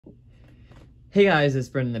Hey guys, it's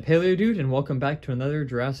Brendan the Paleo Dude, and welcome back to another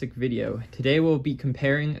Jurassic video. Today we'll be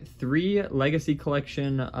comparing 3 Legacy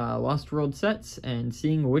Collection Lost World sets and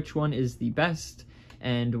seeing which one is the best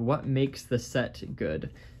and what makes the set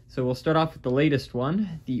good. So we'll start off with the latest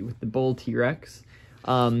one, with the Bull T-Rex.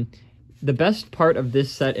 The best part of this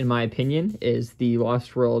set, in my opinion, is the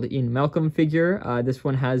Lost World Ian Malcolm figure. This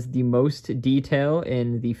one has the most detail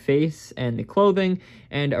in the face and the clothing,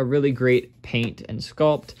 and a really great paint and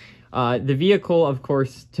sculpt. The vehicle, of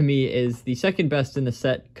course, to me, is the second best in the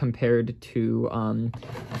set compared to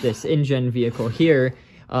this InGen vehicle here.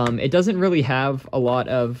 It doesn't really have a lot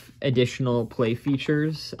of additional play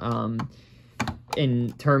features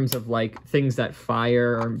in terms of like things that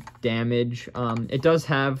fire or damage. It does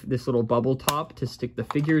have this little bubble top to stick the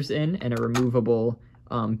figures in and a removable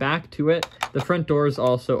back to it. The front door is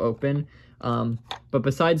also open, but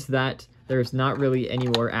besides that, there's not really any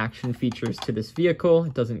more action features to this vehicle.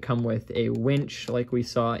 It doesn't come with a winch like we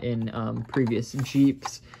saw in previous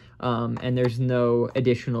Jeeps, and there's no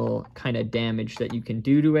additional kind of damage that you can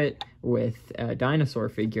do to it with a dinosaur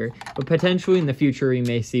figure. But potentially in the future we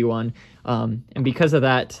may see one, and because of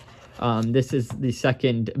that, this is the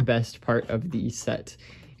second best part of the set.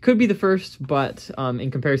 Could be the first, but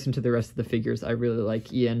in comparison to the rest of the figures, I really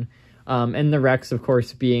like Ian. And the Rex, of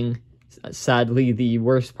course, being sadly the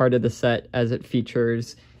worst part of the set, as it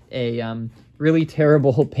features a really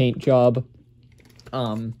terrible paint job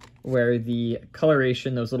where the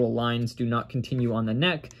coloration, those little lines, do not continue on the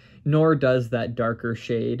neck, nor does that darker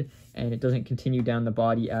shade, and it doesn't continue down the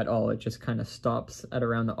body at all. It just kind of stops at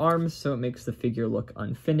around the arms, so it makes the figure look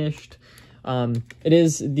unfinished. It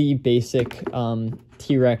is the basic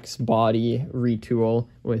T-Rex body retool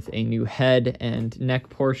with a new head and neck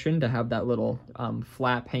portion to have that little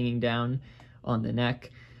flap hanging down on the neck.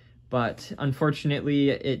 But unfortunately,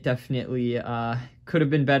 it definitely could have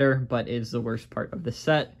been better, but is the worst part of the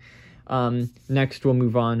set. Next, we'll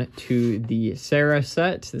move on to the Sarah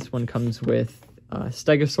set. This one comes with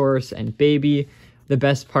Stegosaurus and Baby. The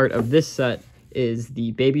best part of this set is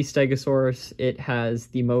the baby Stegosaurus. It has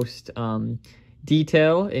the most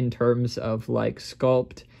detail in terms of like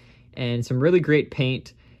sculpt and some really great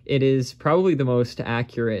paint. It is probably the most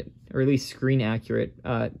accurate, or at least screen accurate,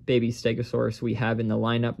 baby Stegosaurus we have in the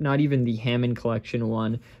lineup. Not even the Hammond collection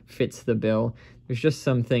one fits the bill. There's just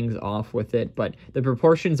some things off with it, but the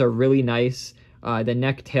proportions are really nice. The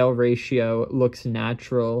neck-tail ratio looks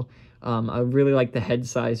natural. I really like the head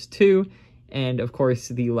size too. And of course,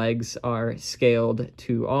 the legs are scaled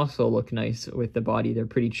to also look nice with the body. They're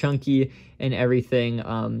pretty chunky, and everything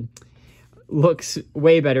looks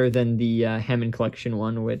way better than the Hammond collection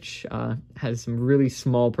one, which has some really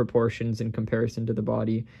small proportions in comparison to the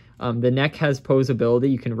body. The neck has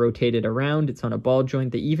posability. You can rotate it around. It's on a ball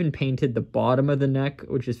joint. They even painted the bottom of the neck,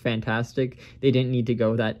 which is fantastic. They didn't need to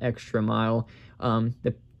go that extra mile.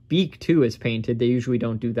 The beak, too, is painted. They usually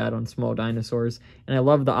don't do that on small dinosaurs. And I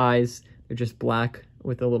love the eyes. They're just black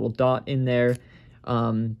with a little dot in there,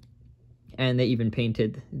 and they even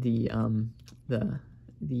painted the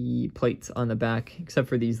plates on the back, except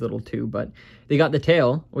for these little two. But they got the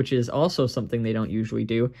tail, which is also something they don't usually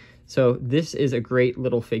do. So this is a great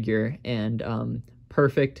little figure and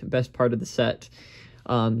perfect, best part of the set.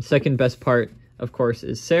 Second best part, of course,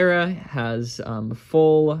 is Sarah. Has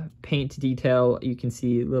full paint detail. You can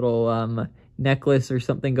see little necklace or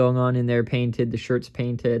something going on in there painted. The shirt's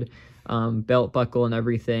painted. Belt buckle and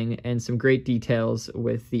everything, and some great details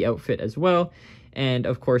with the outfit as well. And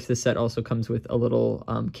of course, the set also comes with a little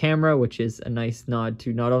camera, which is a nice nod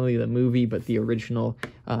to not only the movie but the original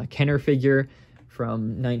Kenner figure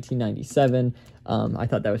from 1997. I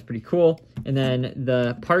thought that was pretty cool. And then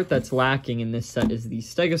the part that's lacking in this set is the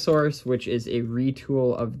Stegosaurus, which is a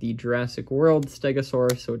retool of the Jurassic World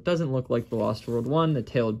Stegosaurus, so it doesn't look like the Lost World one. The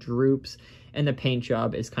tail droops, and the paint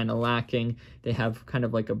job is kind of lacking. They have kind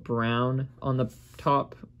of like a brown on the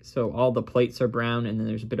top, so all the plates are brown, and then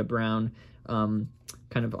there's a bit of brown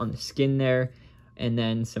kind of on the skin there, and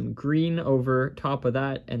then some green over top of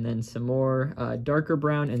that, and then some more darker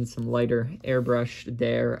brown and some lighter airbrushed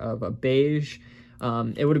there of a beige.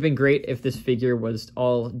 It would have been great if this figure was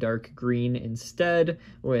all dark green instead,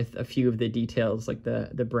 with a few of the details like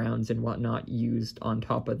the browns and whatnot used on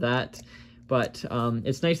top of that. But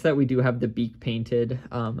it's nice that we do have the beak painted,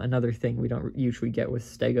 another thing we don't usually get with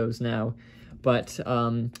Stegos now. But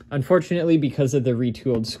unfortunately, because of the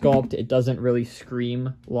retooled sculpt, it doesn't really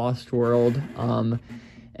scream Lost World.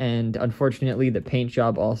 And unfortunately, the paint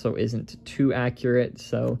job also isn't too accurate,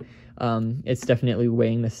 so it's definitely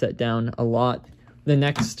weighing the set down a lot. The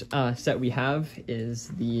next set we have is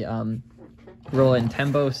the Rollin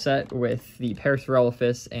Tempo set with the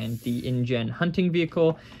Parasaurolophus and the InGen hunting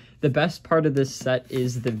vehicle. The best part of this set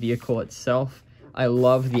is the vehicle itself. I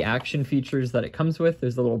love the action features that it comes with.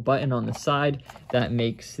 There's a little button on the side that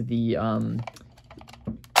makes the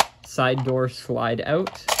side door slide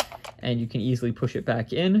out, and you can easily push it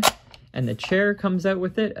back in. And the chair comes out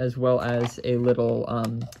with it, as well as a little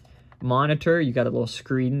monitor. You got a little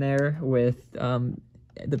screen there with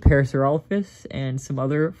the Parasaurolophus and some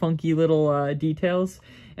other funky little details.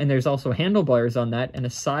 And there's also handlebars on that and a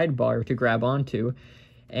sidebar to grab onto.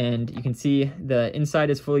 And you can see the inside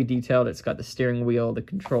is fully detailed. It's got the steering wheel, the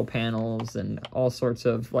control panels, and all sorts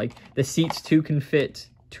of, like, the seats too can fit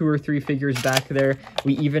 2 or 3 figures back there.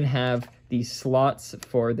 We even have these slots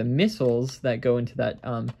for the missiles that go into that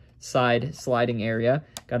side sliding area.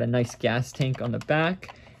 Got a nice gas tank on the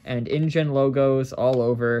back, and InGen logos all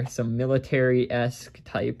over, some military-esque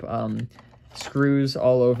type screws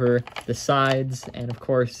all over the sides. And of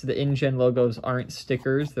course, the InGen logos aren't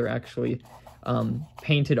stickers, they're actually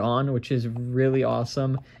painted on, which is really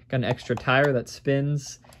awesome. Got an extra tire that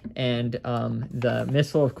spins, and the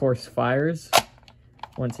missile, of course, fires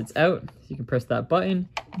once it's out. So you can press that button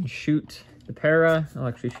and shoot the para. I'll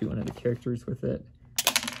actually shoot one of the characters with it.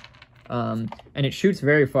 And it shoots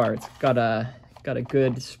very far. It's got a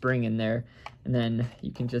good spring in there, and then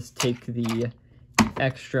you can just take the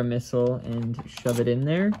extra missile and shove it in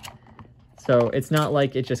there. So it's not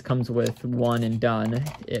like it just comes with one and done.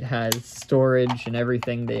 It has storage and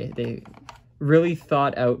everything. They really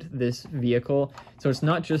thought out this vehicle. So it's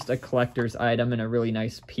not just a collector's item and a really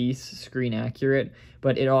nice piece, screen accurate,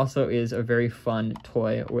 but it also is a very fun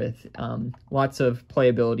toy with lots of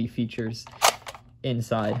playability features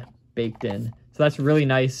inside, baked in. So that's really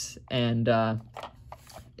nice, and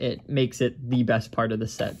it makes it the best part of the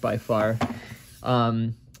set by far.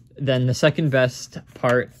 Then the second best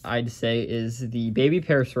part, I'd say, is the baby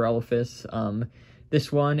Parasaurolophus.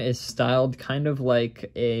 This one is styled kind of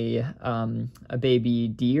like a baby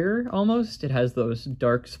deer, almost. It has those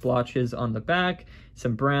dark splotches on the back,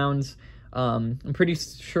 some browns. I'm pretty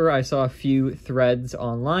sure I saw a few threads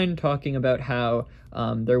online talking about how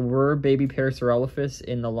there were baby Parasaurolophus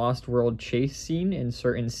in the Lost World chase scene in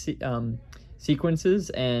certain sequences,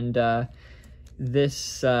 and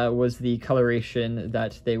this was the coloration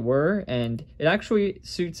that they were, and it actually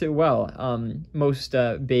suits it well. Most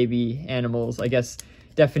baby animals, I guess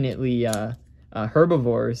definitely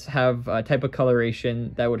herbivores, have a type of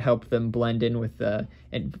coloration that would help them blend in with the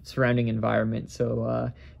surrounding environment,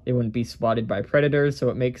 so they wouldn't be spotted by predators. So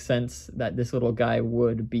it makes sense that this little guy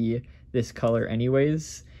would be this color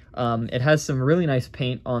anyways. It has some really nice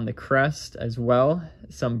paint on the crest as well,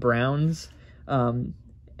 some browns.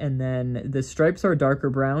 And then the stripes are darker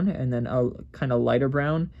brown, and then a kind of lighter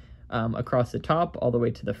brown across the top all the way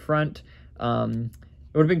to the front.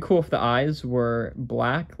 It would have been cool if the eyes were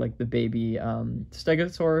black like the baby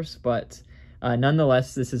Stegosaurus, but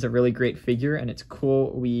nonetheless, this is a really great figure, and it's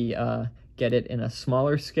cool we get it in a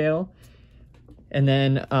smaller scale. And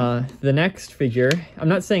then the next figure, I'm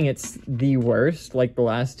not saying it's the worst, like the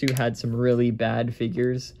last two had some really bad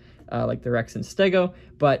figures, like the Rex and Stego,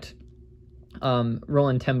 but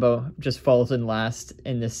Rollin Tempo just falls in last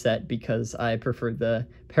in this set because I prefer the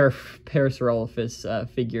Parasaurolophus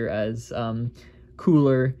figure as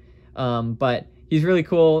cooler, but he's really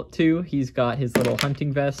cool too. He's got his little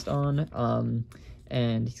hunting vest on,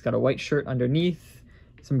 and he's got a white shirt underneath,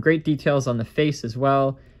 some great details on the face as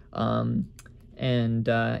well, and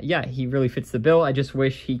yeah, he really fits the bill. I just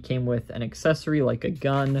wish he came with an accessory like a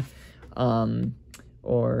gun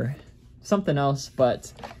or something else,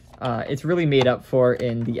 but it's really made up for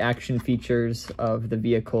in the action features of the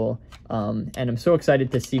vehicle, and I'm so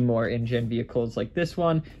excited to see more InGen vehicles like this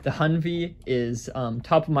one. The Humvee is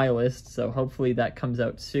top of my list, so hopefully that comes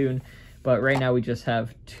out soon, but right now we just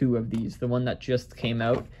have 2 of these. The one that just came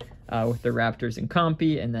out with the Raptors and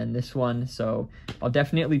Compy, and then this one, so I'll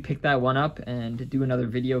definitely pick that one up and do another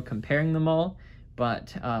video comparing them all.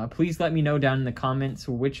 But please let me know down in the comments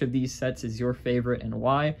which of these sets is your favorite and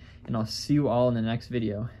why, and I'll see you all in the next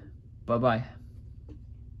video. Bye-bye.